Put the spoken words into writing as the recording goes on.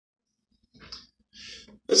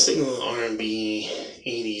Let's sing a little R&B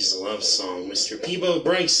 80s love song, Mr. Peabo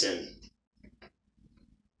Bryson.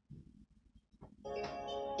 There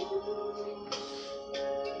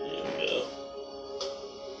we go.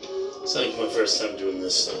 It's like my first time doing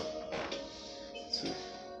this, so.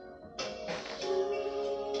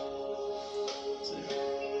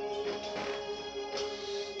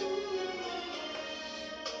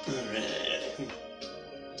 Alright.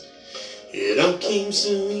 It all came so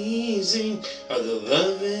easy, all the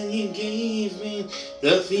loving you gave me,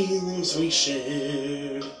 the feelings we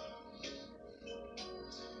shared.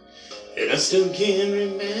 And I still can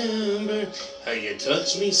remember how you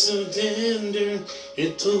touched me so tender,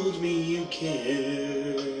 it told me you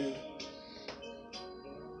cared.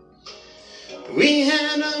 We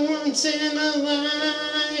had a once in a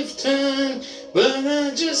lifetime, but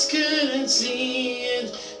I just couldn't see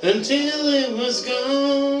it until it was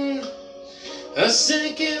gone. A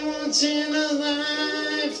second once in a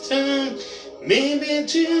lifetime, maybe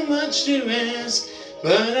too much to ask,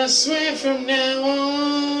 but I swear from now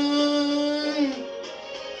on,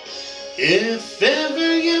 if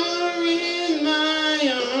ever you're in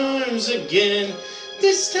my arms again,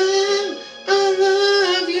 this time I'll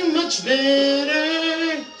love you much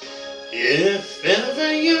better. If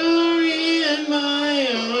ever you're in my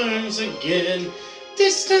arms again,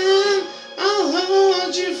 this time I'll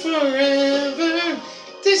hold you forever.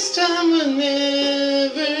 This time will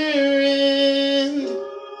never end.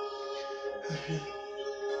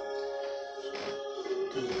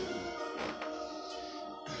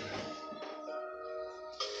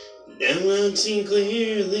 Now I've seen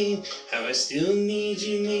clearly how I still need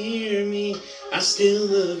you near me. I still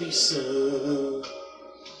love you so.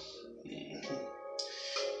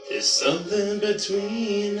 There's something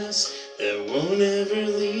between us that won't ever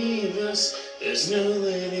leave us. There's no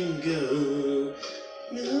letting go,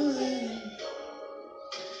 no letting.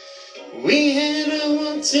 We had a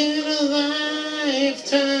once in a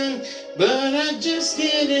lifetime, but I just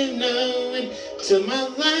didn't know it till my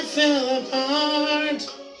life fell apart.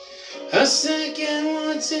 A second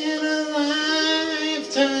once in a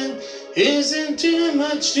lifetime isn't too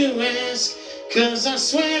much to ask, 'cause I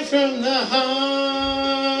swear from the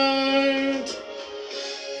heart,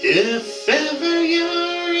 if ever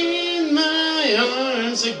you're in my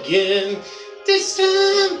arms again, this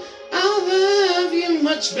time I'll love you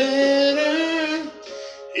much better.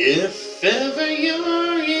 If ever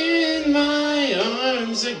you're in my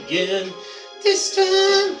arms again, this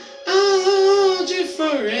time I'll hold you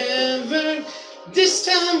forever. This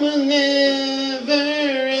time will never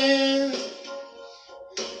end.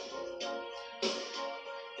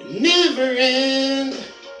 Never end.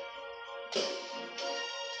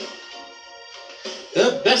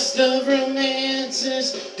 The best of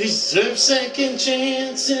romances deserve second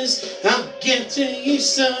chances. I'll get to you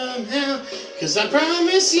somehow, 'cause I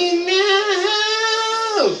promise you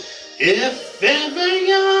now, if ever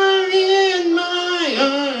you're in my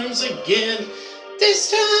arms again, this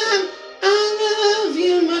time I'll love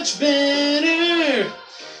you much better.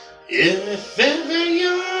 If ever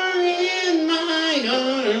you're in my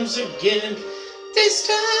arms again, this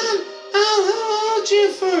time I'll hold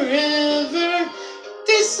you forever.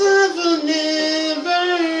 This love will never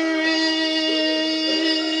end.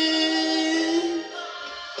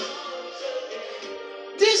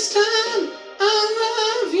 This time I'll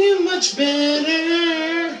love you much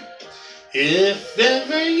better. If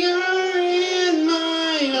ever you're in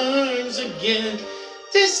my arms again,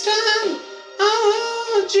 this time I'll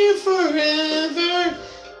hold you forever.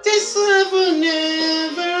 This love will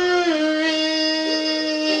never end.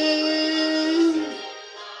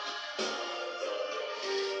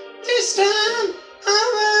 This time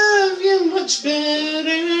I'll love you much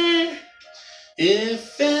better.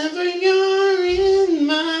 If ever you're in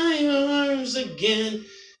my arms again,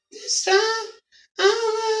 this time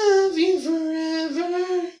I'll love you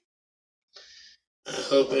forever. I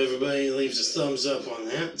hope everybody leaves a thumbs up on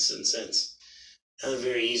that, since that's not a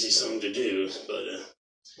very easy song to do, but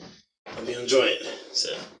I hope you enjoy it.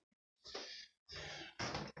 So.